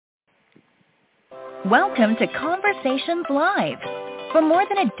Welcome to Conversations Live. For more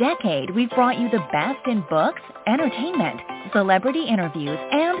than a decade, we've brought you the best in books, entertainment, celebrity interviews,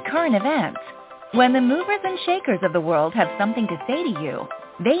 and current events. When the movers and shakers of the world have something to say to you,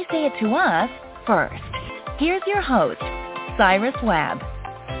 they say it to us first. Here's your host, Cyrus Webb.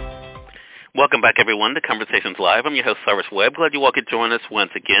 Welcome back, everyone, to Conversations Live. I'm your host, Cyrus Webb. Glad you all could join us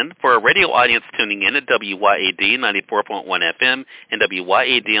once again. For our radio audience tuning in at WYAD 94.1 FM and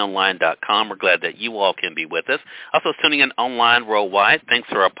WYADonline.com, we're glad that you all can be with us. Also tuning in online worldwide, thanks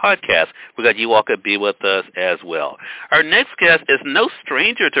to our podcast, we're glad you all could be with us as well. Our next guest is no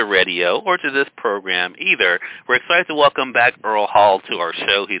stranger to radio or to this program either. We're excited to welcome back Earl Hall to our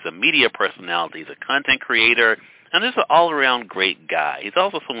show. He's a media personality. He's a content creator, and he's an all-around great guy. He's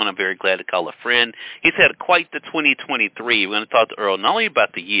also someone I'm very glad to call a friend. He's had quite the 2023. We're going to talk to Earl not only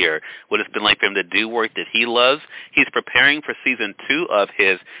about the year, what it's been like for him to do work that he loves. He's preparing for Season 2 of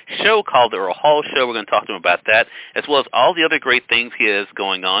his show called The Earl Hall Show. We're going to talk to him about that, as well as all the other great things he has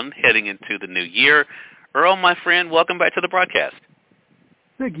going on heading into the new year. Earl, my friend, welcome back to the broadcast.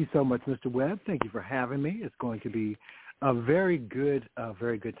 Thank you so much, Mr. Webb. Thank you for having me. It's going to be a very good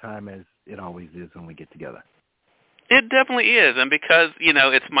time, as it always is when we get together. It definitely is, and because,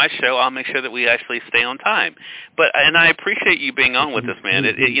 it's my show, I'll make sure that we actually stay on time. And I appreciate you being on with us, man.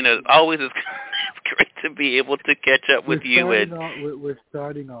 It always is it's great to be able to catch up with you. We're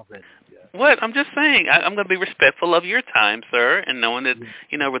starting already. Yeah. What? I'm just saying, I'm going to be respectful of your time, sir, and knowing that,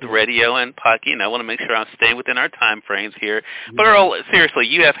 with radio and podcast, I want to make sure I'm staying within our time frames here. But, Earl, seriously,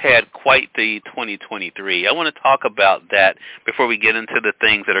 you have had quite the 2023. I want to talk about that before we get into the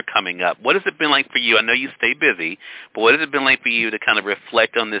things that are coming up. What has it been like for you? I know you stay busy, but what has it been like for you to kind of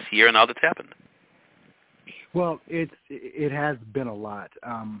reflect on this year and all that's happened? Well, it has been a lot.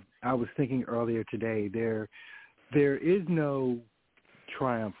 I was thinking earlier today, there is no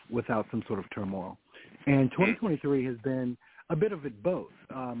triumph without some sort of turmoil. And 2023 has been a bit of it both.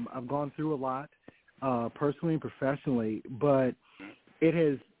 I've gone through a lot, personally and professionally, but it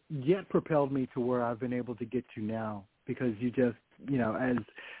has yet propelled me to where I've been able to get to now, because you just, as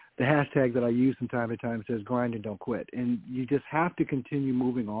the hashtag that I use from time to time says, grind and don't quit. And you just have to continue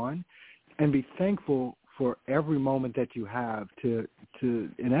moving on and be thankful for every moment that you have to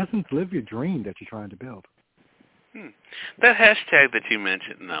in essence, live your dream that you're trying to build. That hashtag that you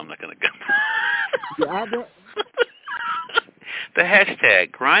mentioned, no, I'm not going to go. The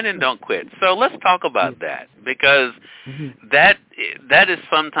hashtag, grind and don't quit. So let's talk about that, because that is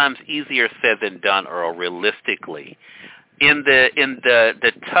sometimes easier said than done, Earl, realistically. In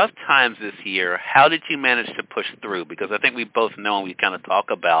the tough times this year, how did you manage to push through? Because I think we both know, and we kind of talk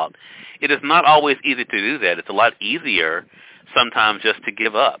about, it is not always easy to do that. It's a lot easier sometimes just to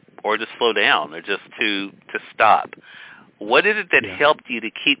give up or to slow down or just to stop. What is it that helped you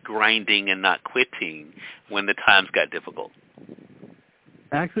to keep grinding and not quitting when the times got difficult?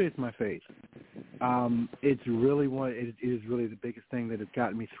 Actually, it's my faith. It's really it is really the biggest thing that has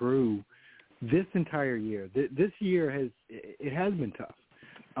gotten me through this entire year. This year has been tough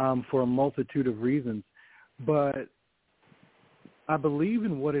for a multitude of reasons, but I believe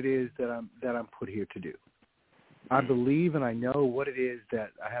in what it is that I'm put here to do. I believe and I know what it is that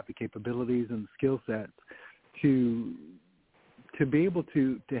I have the capabilities and the skill sets to be able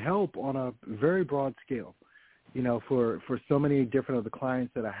to help on a very broad scale, for so many different of the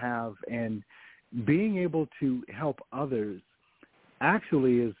clients that I have, and being able to help others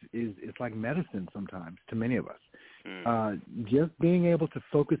actually is like medicine sometimes to many of us. Just being able to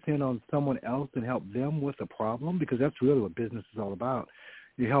focus in on someone else and help them with a problem, because that's really what business is all about.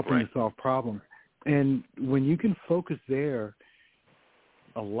 You're helping to solve problems. And when you can focus there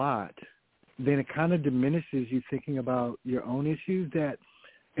a lot, then it kind of diminishes you thinking about your own issues that,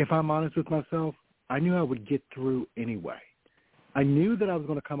 if I'm honest with myself, I knew I would get through anyway. I knew that I was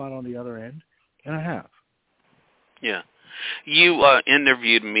going to come out on the other end, and I have. Yeah. You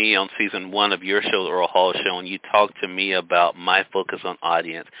interviewed me on Season 1 of your show, The Earl Hall Show, and you talked to me about my focus on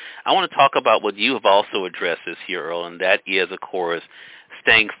audience. I want to talk about what you have also addressed this year, Earl, and that is, of course,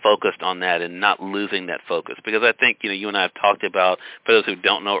 staying focused on that and not losing that focus. Because I think, you and I have talked about, for those who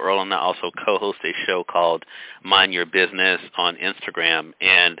don't know, Earl and I also co-host a show called Mind Your Business on Instagram.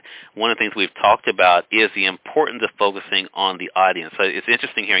 And one of the things we've talked about is the importance of focusing on the audience. So it's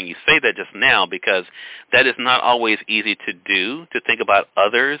interesting hearing you say that just now, because that is not always easy to do, to think about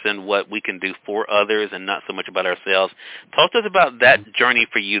others and what we can do for others and not so much about ourselves. Talk to us about that journey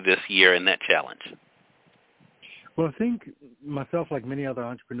for you this year and that challenge. Well, I think myself, like many other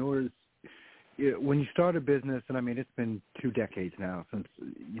entrepreneurs, when you start a business, and I mean, it's been 2 decades now since,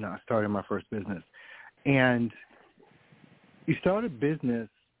 I started my first business, and you start a business,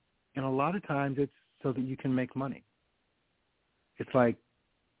 and a lot of times it's so that you can make money. It's like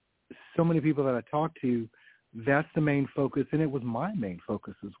so many people that I talk to, that's the main focus, and it was my main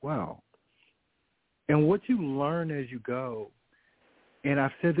focus as well. And what you learn as you go, and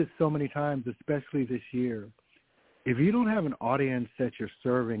I've said this so many times, especially this year, if you don't have an audience that you're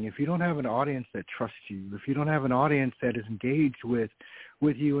serving, if you don't have an audience that trusts you, if you don't have an audience that is engaged with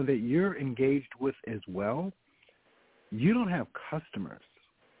you and that you're engaged with as well, you don't have customers.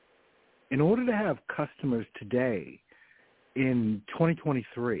 In order to have customers today in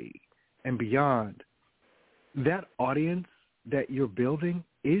 2023 and beyond, that audience that you're building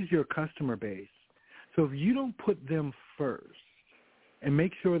is your customer base. So if you don't put them first and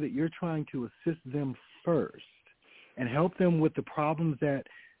make sure that you're trying to assist them first and help them with the problems that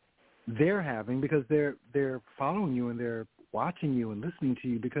they're having, because they're following you and they're watching you and listening to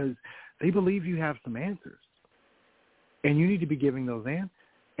you because they believe you have some answers. And you need to be giving those answers.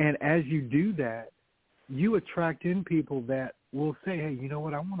 And as you do that, you attract in people that will say, hey, you know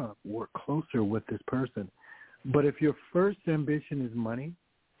what, I want to work closer with this person. But if your first ambition is money,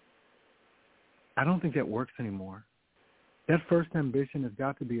 I don't think that works anymore. That first ambition has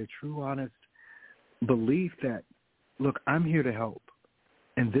got to be a true, honest belief that, look, I'm here to help,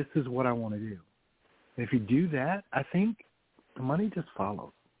 and this is what I want to do. And if you do that, I think the money just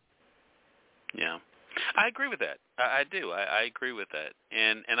follows. Yeah. I agree with that. I do. I agree with that.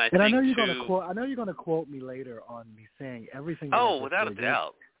 And I and think I know you're going to quote. I know you're going to quote me later on me saying everything. Oh, without a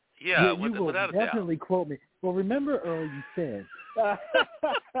doubt. Yeah, you will without a definitely doubt. quote me. Well, remember, Earl, you said.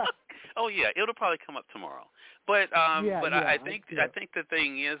 Oh yeah, it'll probably come up tomorrow. But I think the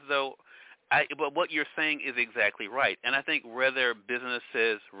thing is though, but what you're saying is exactly right. And I think whether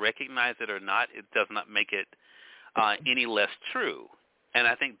businesses recognize it or not, it does not make it any less true. And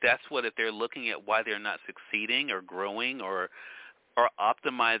I think that's what, if they're looking at why they're not succeeding or growing or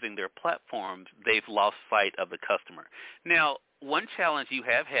optimizing their platforms, they've lost sight of the customer. Now, one challenge you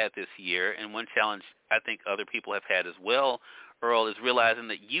have had this year, and one challenge I think other people have had as well, Earl, is realizing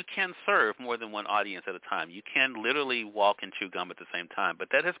that you can serve more than one audience at a time. You can literally walk and chew gum at the same time. But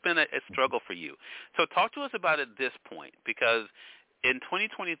that has been a struggle for you. So talk to us about it at this point, because in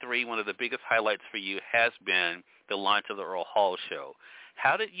 2023, one of the biggest highlights for you has been the launch of the Earl Hall Show.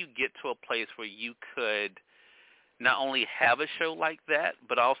 How did you get to a place where you could not only have a show like that,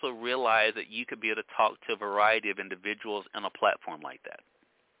 but also realize that you could be able to talk to a variety of individuals on a platform like that?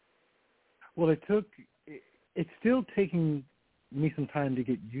 Well, it's still taking me some time to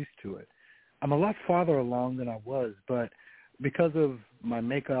get used to it. I'm a lot farther along than I was, but because of my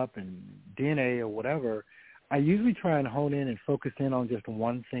makeup and DNA or whatever, I usually try and hone in and focus in on just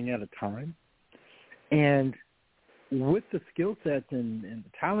one thing at a time. And with the skill sets and the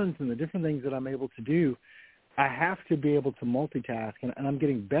talents and the different things that I'm able to do, I have to be able to multitask, and I'm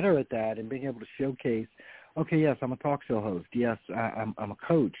getting better at that and being able to showcase, okay, yes, I'm a talk show host. Yes, I'm a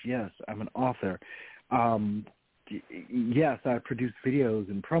coach. Yes, I'm an author. Yes, I produce videos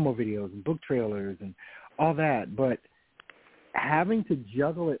and promo videos and book trailers and all that. But having to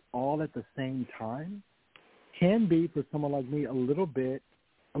juggle it all at the same time can be, for someone like me, a little bit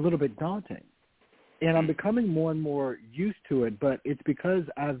daunting. And I'm becoming more and more used to it, but it's because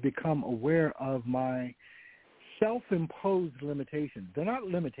I've become aware of my self-imposed limitations. They're not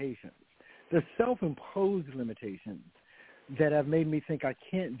limitations. They're self-imposed limitations that have made me think I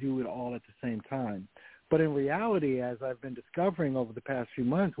can't do it all at the same time. But in reality, as I've been discovering over the past few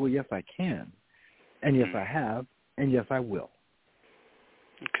months, well, yes, I can. And yes, I have. And yes, I will.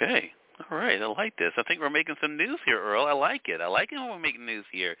 Okay. All right. I like this. I think we're making some news here, Earl. I like it. I like it when we're making news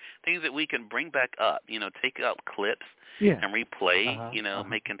here. Things that we can bring back up, take out clips and replay,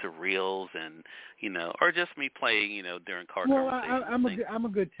 make into reels and, or just me playing, during car conversations. I'm a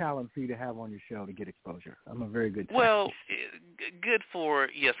good talent for you to have on your show to get exposure. I'm a very good talent. Well, good for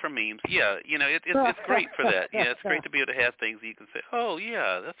memes. Yeah. It's great for that. Yeah, it's great to be able to have things that you can say, oh,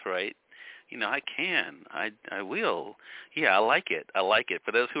 yeah, that's right. I can. I will. Yeah, I like it.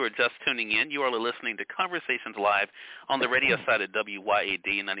 For those who are just tuning in, you are listening to Conversations Live on the radio side at WYAD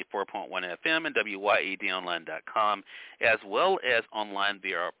 94.1 FM and WYADonline.com, as well as online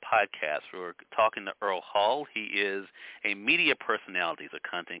via our podcast. We're talking to Earl Hall. He is a media personality. He's a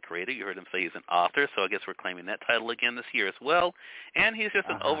content creator. You heard him say he's an author, so I guess we're claiming that title again this year as well. And he's just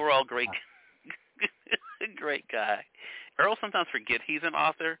an overall great guy. Earl sometimes forgets he's an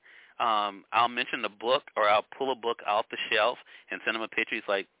author. I'll mention the book, or I'll pull a book off the shelf and send him a picture. He's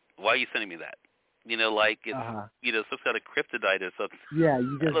like, why are you sending me that? like it's some kind of kryptonite or something. Yeah,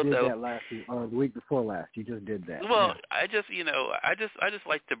 you just did know. that last week, or the week before last. You just did that. Well, yeah. I just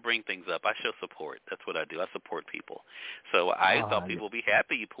like to bring things up. I show support. That's what I do. I support people. So I thought people would be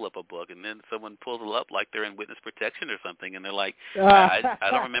happy you pull up a book, and then someone pulls it up like they're in witness protection or something, and they're like, I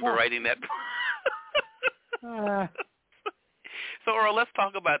don't remember writing that. So, Earl, let's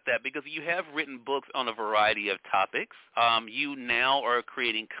talk about that, because you have written books on a variety of topics. You now are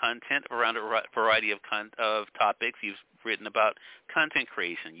creating content around a variety of topics. You've written about content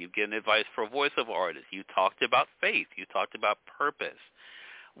creation. You've given advice for voiceover artists. You talked about faith. You talked about purpose.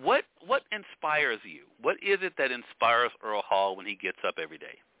 What inspires you? What is it that inspires Earl Hall when he gets up every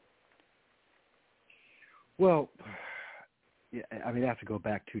day? Well, yeah, I have to go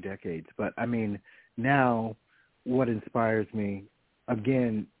back 2 decades, but now what inspires me,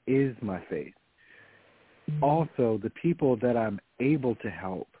 again, is my faith. Also, the people that I'm able to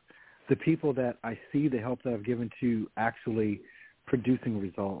help, the people that I see the help that I've given to actually producing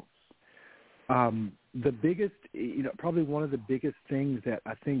results. The biggest, probably one of the biggest things that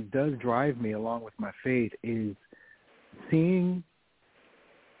I think does drive me along with my faith is seeing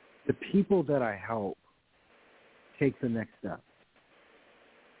the people that I help take the next step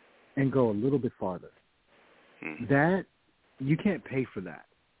and go a little bit farther. That, you can't pay for that.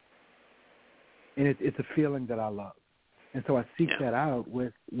 And it's a feeling that I love. And so I seek that out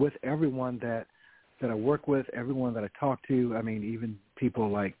with everyone that I work with, everyone that I talk to. Even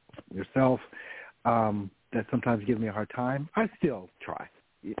people like yourself that sometimes give me a hard time. I still try.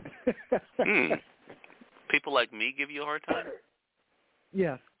 People like me give you a hard time?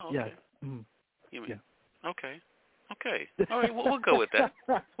 Yes. Oh, okay. Yes. You mean? Yeah. Okay. All right, we'll go with that.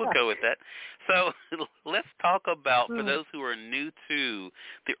 So let's talk about, for those who are new to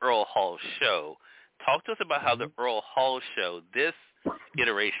the Earl Hall Show, talk to us about how the Earl Hall Show, this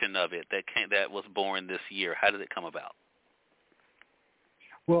iteration of it that was born this year, how did it come about?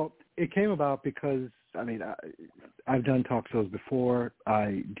 Well, it came about because, I've done talk shows before.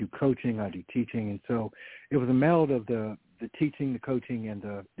 I do coaching, I do teaching, and so it was a meld of the teaching, the coaching, and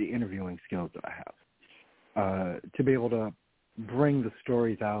the interviewing skills that I have. To be able to bring the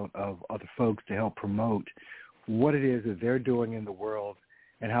stories out of other folks to help promote what it is that they're doing in the world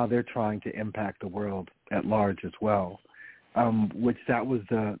and how they're trying to impact the world at large as well, which that was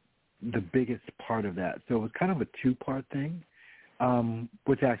the biggest part of that. So it was kind of a 2-part thing,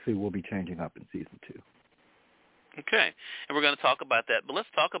 which actually will be changing up in season 2. Okay, and we're going to talk about that, but let's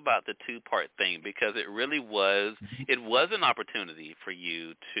talk about the 2-part thing, because it really was an opportunity for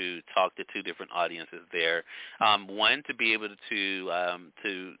you to talk to 2 different audiences there. One, to be able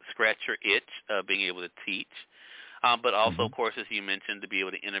to scratch your itch of being able to teach, but also, of course, as you mentioned, to be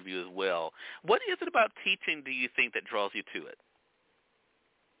able to interview as well. What is it about teaching, do you think, that draws you to it?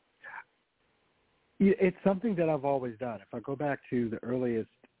 It's something that I've always done. If I go back to the earliest,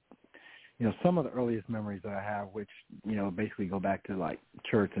 some of the earliest memories that I have, which, basically go back to like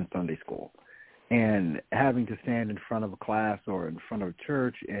church and Sunday school, and having to stand in front of a class or in front of a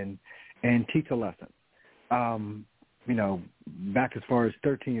church and teach a lesson. Back as far as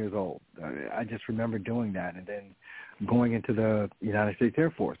 13 years old, I just remember doing that. And then going into the United States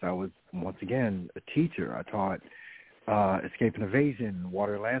Air Force, I was, once again, a teacher. I taught escape and evasion,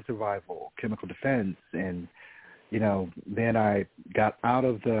 water and land survival, chemical defense, and then I got out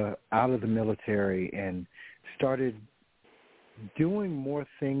of the military and started doing more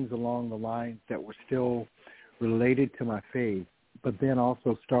things along the lines that were still related to my faith, but then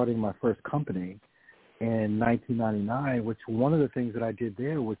also starting my first company in 1999, which one of the things that I did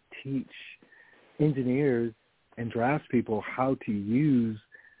there was teach engineers and draftspeople how to use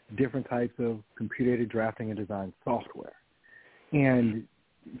different types of computer-aided drafting and design software. And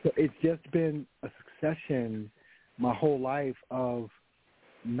so it's just been a succession my whole life of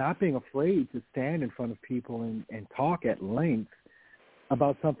not being afraid to stand in front of people and talk at length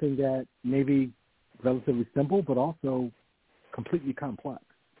about something that may be relatively simple but also completely complex.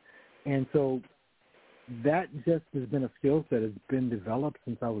 And so that just has been a skill set that's been developed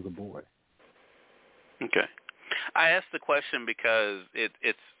since I was a boy. Okay. I asked the question because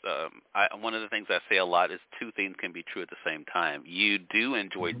one of the things I say a lot is 2 things can be true at the same time. You do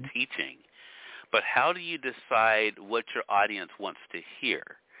enjoy teaching, but how do you decide what your audience wants to hear?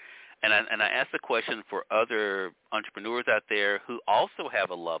 And I ask the question for other entrepreneurs out there who also have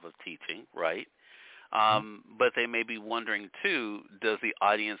a love of teaching, right? But they may be wondering, too, does the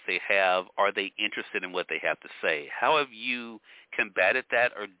audience they have, are they interested in what they have to say? How have you combated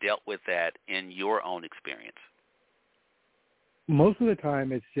that or dealt with that in your own experience? Most of the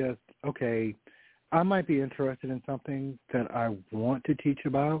time it's just, okay, I might be interested in something that I want to teach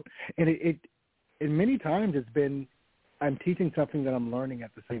about, and and many times it's been I'm teaching something that I'm learning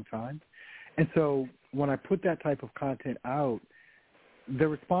at the same time. And so when I put that type of content out, the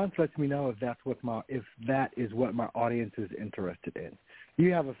response lets me know if that is what my audience is interested in.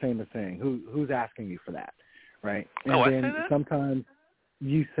 You have a famous saying, who's asking you for that, right? And I then say that? sometimes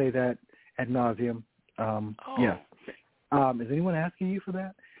you say that ad nauseum. Yes. Is anyone asking you for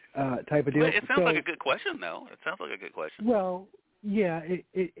that type of deal? It sounds like a good question, though. It sounds like a good question. Well, yeah,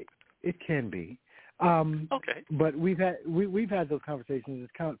 it can be. Okay. But we've had those conversations.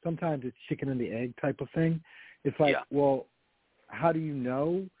 It's sometimes it's chicken and the egg type of thing. It's like, well, how do you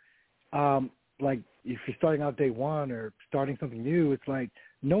know? Like if you're starting out day one or starting something new, it's like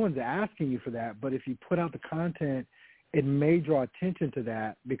no one's asking you for that. But if you put out the content, it may draw attention to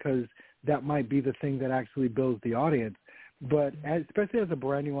that because that might be the thing that actually builds the audience. But especially as a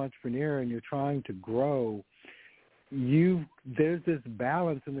brand new entrepreneur and you're trying to grow, there's this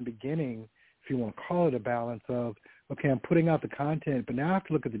balance in the beginning, if you want to call it a balance of, okay, I'm putting out the content, but now I have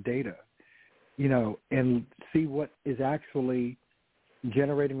to look at the data, and see what is actually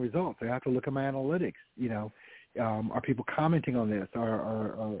generating results. I have to look at my analytics, are people commenting on this?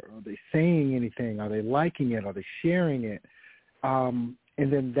 Are they saying anything? Are they liking it? Are they sharing it? And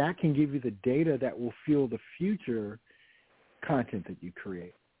then that can give you the data that will fuel the future content that you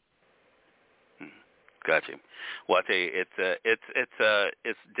create. Gotcha. Well, I tell you,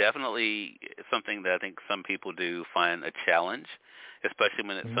 it's definitely something that I think some people do find a challenge, especially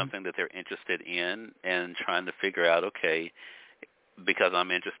when it's something that they're interested in and trying to figure out, okay, because I'm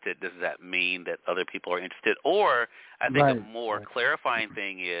interested, does that mean that other people are interested? Or I think a more clarifying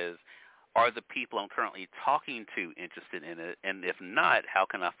thing is, are the people I'm currently talking to interested in it? And if not, how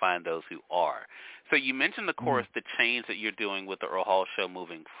can I find those who are? So you mentioned, of course, the change that you're doing with the Earl Hall Show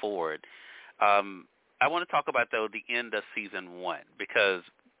moving forward. I want to talk about, though, the end of season 1, because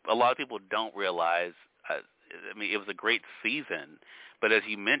a lot of people don't realize, it was a great season, but as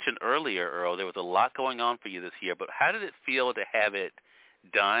you mentioned earlier, Earl, there was a lot going on for you this year, but how did it feel to have it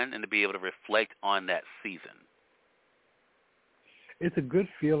done and to be able to reflect on that season? It's a good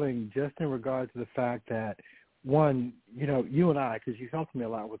feeling just in regard to the fact that, one, you and I, because you helped me a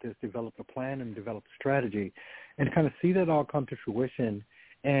lot with this, develop a plan and develop a strategy, and kind of see that all come to fruition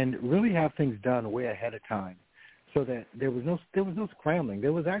and really have things done way ahead of time so that there was no scrambling.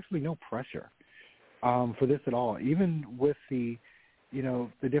 There was actually no pressure for this at all. Even with the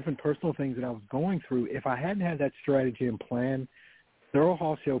different personal things that I was going through, if I hadn't had that strategy and plan, the Earl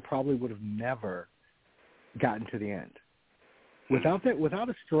Hall Show probably would have never gotten to the end. Without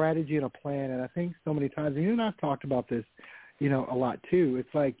a strategy and a plan, and I think so many times, and you and I've talked about this, a lot too,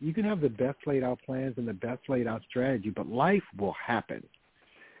 it's like you can have the best laid out plans and the best laid out strategy, but life will happen.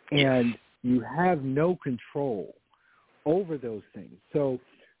 And you have no control over those things. So,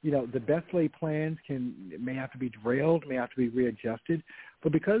 the best laid plans may have to be derailed, may have to be readjusted.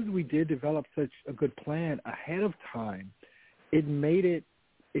 But because we did develop such a good plan ahead of time, it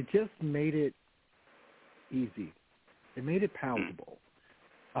just made it easy. It made it palatable.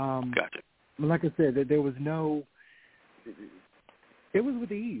 Gotcha. Like I said, there was it was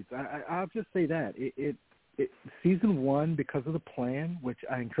with ease. I'll just say that. Season 1, because of the plan, which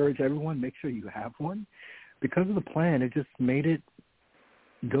I encourage everyone, make sure you have one. Because of the plan, it just made it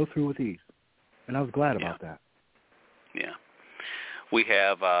go through with ease. And I was glad about that. Yeah. We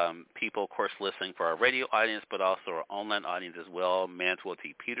have people, of course, listening for our radio audience, but also our online audience as well. Manswell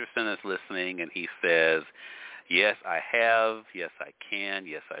T. Peterson is listening, and he says, yes, I have. Yes, I can.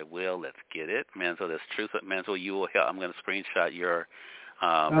 Yes, I will. Let's get it. Manswell, that's true. So, Manswell, you will help. I'm going to screenshot your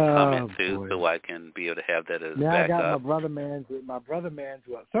comment, too, so I can be able to have that as now backup. I got my brother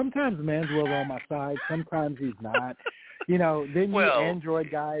Manswell. Sometimes Manswell's on my side. Sometimes he's not. Then you Android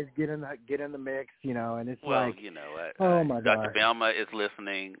guys get in the mix, and it's oh my God. Dr. Velma is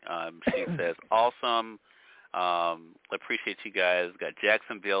listening. She says, awesome. Appreciate you guys. Got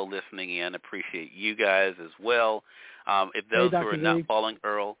Jacksonville listening in. Appreciate you guys as well. If those who are not following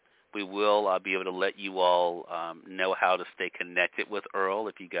Earl, we will be able to let you all know how to stay connected with Earl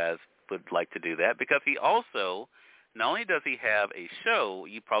if you guys would like to do that, because he also, not only does he have a show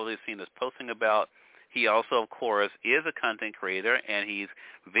you probably have seen us posting about, he also, of course, is a content creator, and he's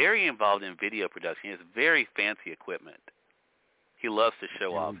very involved in video production. He has very fancy equipment. He loves to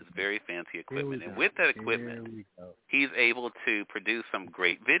show off his very fancy equipment. And with that equipment, he's able to produce some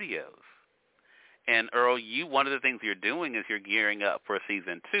great videos. And, Earl, one of the things you're doing is you're gearing up for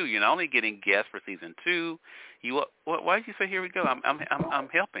season 2. You're not only getting guests for season 2. Why did you say, here we go? I'm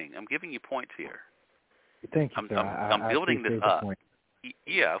helping. I'm giving you points here. Thank you, sir. I'm building this up.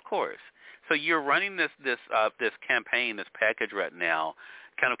 Yeah, of course. So you're running this campaign, this package right now.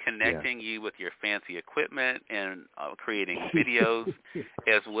 kind of connecting you with your fancy equipment and creating videos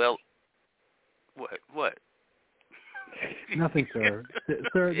as well. What? Nothing, sir.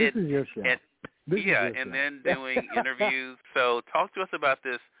 Sir, this is your show. And then doing interviews. So talk to us about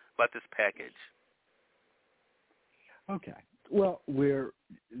this package. Okay. Well,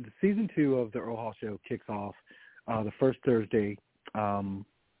 season 2 of the Earl Hall Show kicks off the first Thursday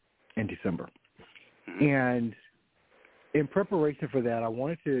in December. Mm-hmm. And in preparation for that, I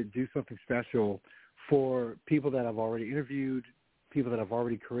wanted to do something special for people that I've already interviewed, people that I've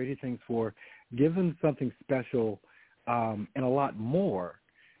already created things for, give them something special and a lot more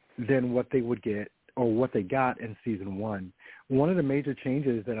than what they would get or what they got in season 1. One of the major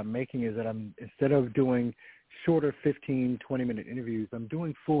changes that I'm making is that instead of doing shorter 15, 20-minute interviews, I'm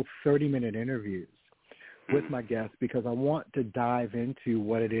doing full 30-minute interviews with my guests because I want to dive into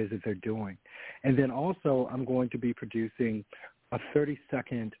what it is that they're doing. And then also I'm going to be producing a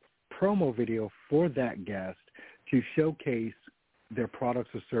 30-second promo video for that guest to showcase their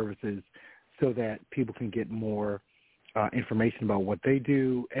products or services so that people can get more information about what they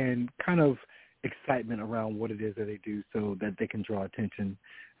do and kind of excitement around what it is that they do so that they can draw attention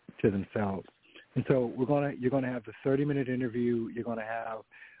to themselves. And so you're going to have the 30-minute interview. You're going to have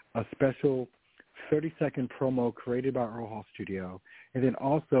a special 30-second promo created by Earl Hall Studio. And then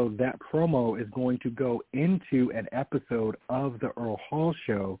also that promo is going to go into an episode of the Earl Hall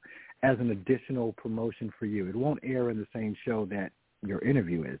Show as an additional promotion for you. It won't air in the same show that your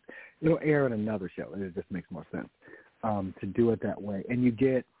interview is. It'll air in another show. It just makes more sense to do it that way. And you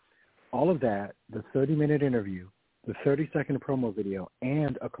get all of that, the 30-minute interview, the 30-second promo video,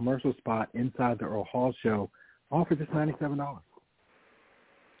 and a commercial spot inside the Earl Hall Show, all for just $97.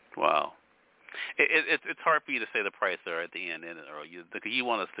 Wow. It's hard for you to say the price there at the end, isn't it, Earl? You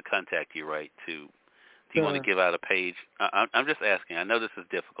want us to contact you, right? Do you want to give out a page? I'm just asking. I know this is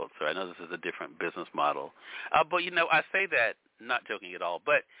difficult, sir. I know this is a different business model. But, I say that not joking at all.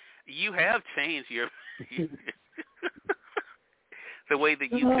 But you have changed your the way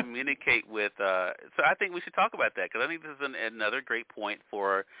that you communicate with. So I think we should talk about that because I think this is another great point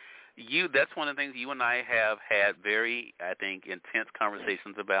for you. That's one of the things you and I have had very, I think, intense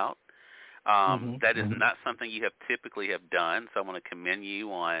conversations about. That is not something you have typically have done. So I want to commend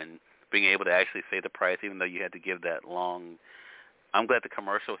you on being able to actually say the price, even though you had to give that long. I'm glad the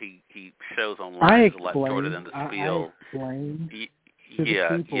commercial he shows online is a lot shorter than the spiel. I explained to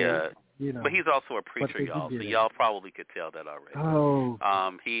the people, yeah. But he's also a preacher, y'all. So y'all probably could tell that already. Oh.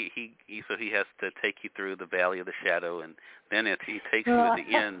 He has to take you through the valley of the shadow, and then he takes you at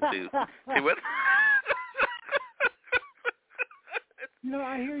the end to what.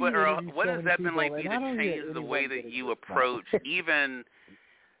 I hear but you. Earl, what has that been like for you to change the way that you approach even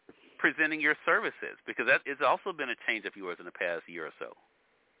presenting your services? Because that has also been a change of yours in the past year or so.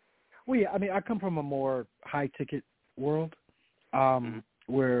 Well, yeah. I mean, I come from a more high-ticket world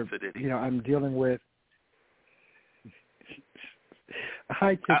where, I'm dealing with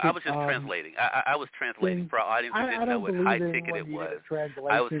high-ticket. I was just translating. I was translating for our audience who didn't know what high-ticket it was.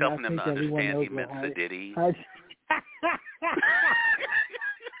 I was helping them to understand he meant sedity.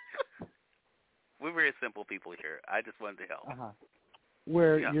 We're very simple people here. I just wanted to help.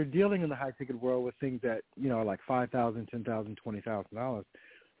 Where you're dealing in the high-ticket world with things that, are like $5,000, $10,000,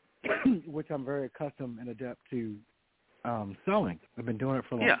 $20,000, which I'm very accustomed and adept to selling. I've been doing it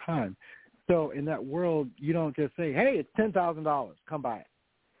for a long time. So in that world, you don't just say, hey, it's $10,000, come buy it,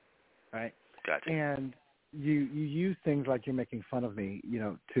 right? Gotcha. And you use things like you're making fun of me,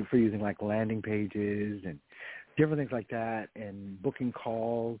 for using like landing pages and different things like that and booking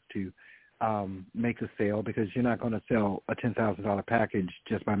calls to make a sale because you're not going to sell a $10,000 package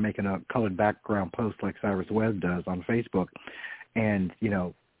just by making a colored background post like Cyrus Webb does on Facebook and,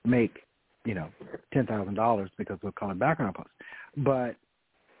 make, $10,000 because of a colored background post. But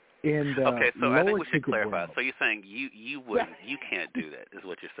in the so I think we should clarify. World, so you're saying you can't do that is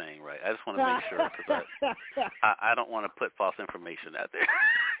what you're saying, right? I just want to make sure because I don't want to put false information out there.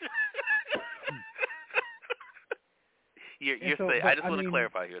 You're saying, I just want to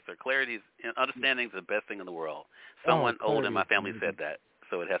clarify here, sir. Clarity and understanding is the best thing in the world. Someone old in my family said that,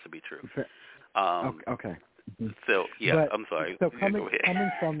 so it has to be true. Okay. So, I'm sorry. So coming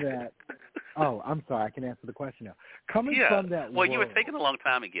from that, I'm sorry, I can answer the question now. Coming from that world, you were taking a long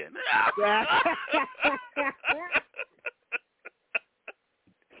time again.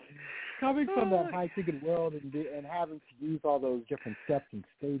 Coming from that high-ticket world and having to use all those different steps and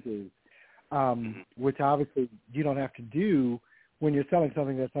stages, which obviously you don't have to do when you're selling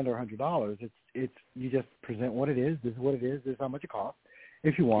something that's under $100. It's you just present what it is. This is what it is. This is how much it costs.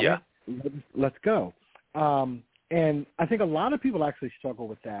 If you want it, let's go. And I think a lot of people actually struggle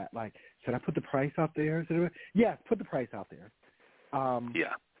with that. Like, should I put the price out there? Yes, put the price out there.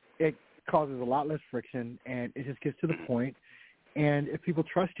 It causes a lot less friction, and it just gets to the point. And if people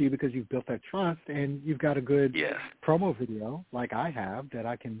trust you because you've built that trust and you've got a good promo video like I have that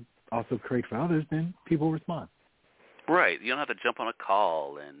I can also create for others, then people respond. Right. You don't have to jump on a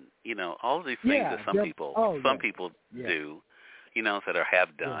call and, all of these things that some people do, that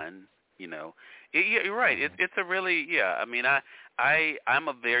have done, You're right. It's a really, I mean, I'm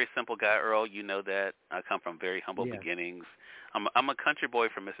a very simple guy, Earl. You know that. I come from very humble beginnings. I'm a country boy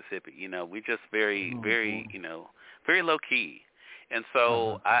from Mississippi. We just very low key. And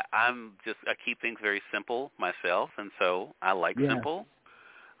so I keep things very simple myself, and so I like simple.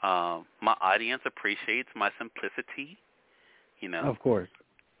 My audience appreciates my simplicity, Of course.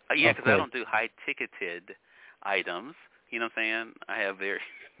 Yeah, because I don't do high-ticketed items. You know what I'm saying? I have very...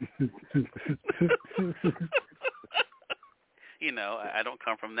 I don't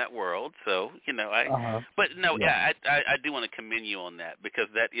come from that world, so, But, no, I do want to commend you on that because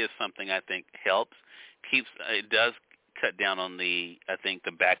that is something I think helps. It does cut down on the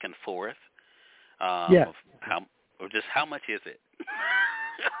back and forth of how much is it?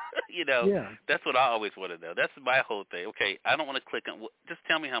 That's what I always want to know. That's my whole thing. Okay, I don't want to click on. Just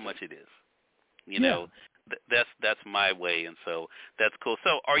tell me how much it is. That's my way, and so that's cool.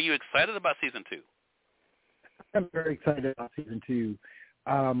 So, are you excited about season 2? I'm very excited about season 2.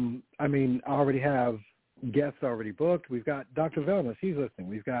 I mean, I already have guests already booked. We've got Dr. Velma, she's listening.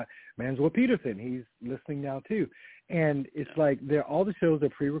 We've got Mansell Peterson, he's listening now too. And it's like all the shows are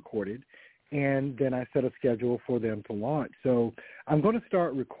pre-recorded, and then I set a schedule for them to launch. So I'm going to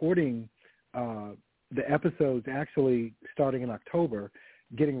start recording the episodes actually starting in October,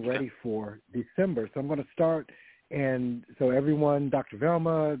 getting ready for December. So I'm going to start, and so everyone, Dr.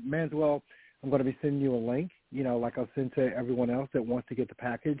 Velma, Mansell, I'm going to be sending you a link, like I'll send to everyone else that wants to get the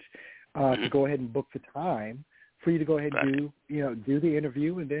package, to go ahead and book the time for you to go ahead and do the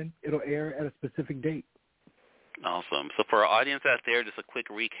interview, and then it'll air at a specific date. Awesome. So for our audience out there, just a quick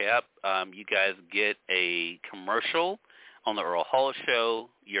recap. You guys get a commercial on the Earl Hall Show.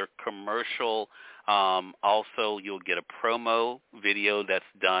 Your commercial, also you'll get a promo video that's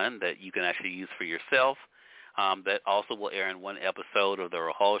done that you can actually use for yourself. That also will air in one episode of the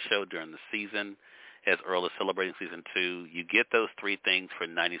Earl Hall Show during the season as Earl is celebrating season 2. You get those 3 things for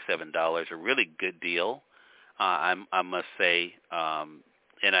 $97, a really good deal, I must say.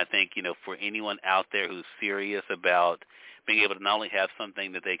 And I think, for anyone out there who's serious about being able to not only have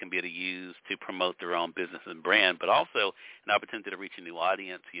something that they can be able to use to promote their own business and brand, but also an opportunity to reach a new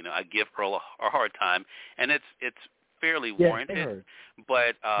audience. I give Earl a hard time, and it's fairly warranted.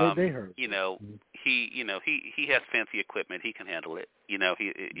 But they heard. he has fancy equipment. He can handle it. He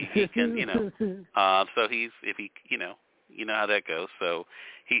can. So he's if he how that goes. So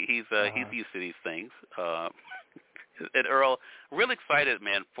he's used to these things. And Earl, really excited,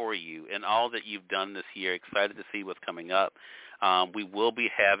 man, for you and all that you've done this year. Excited to see what's coming up. We will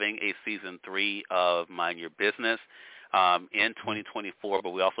be having a season 3 of Mind Your Business in 2024, but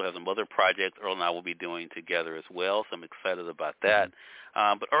we also have some other projects Earl and I will be doing together as well, so I'm excited about that.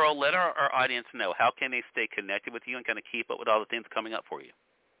 But Earl, let our audience know, how can they stay connected with you and kind of keep up with all the things coming up for you?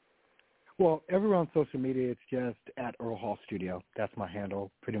 Well, everywhere on social media, it's just at Earl Hall Studio. That's my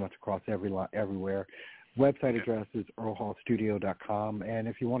handle pretty much across everywhere. Website address is earlhallstudio.com. And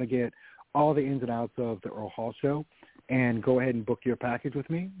if you want to get all the ins and outs of the Earl Hall Show and go ahead and book your package with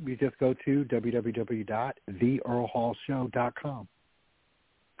me, you just go to www.theearlhallshow.com.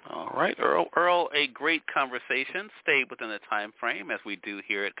 All right, Earl, a great conversation. Stay within the time frame as we do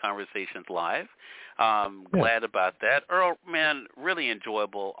here at Conversations Live. Glad about that. Earl, man, really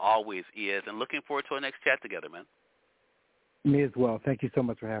enjoyable, always is, and looking forward to our next chat together, man. Me as well. Thank you so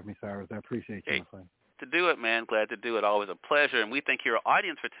much for having me, Cyrus. I appreciate you, my friend. To do it, man. Glad to do it. Always a pleasure. And we thank your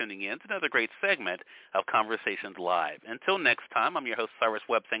audience for tuning in to another great segment of Conversations Live. Until next time, I'm your host, Cyrus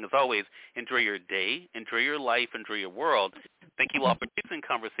Webb, saying, as always, enjoy your day, enjoy your life, enjoy your world. Thank you all for choosing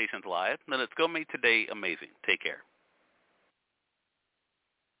Conversations Live. Now let's go make today amazing. Take care.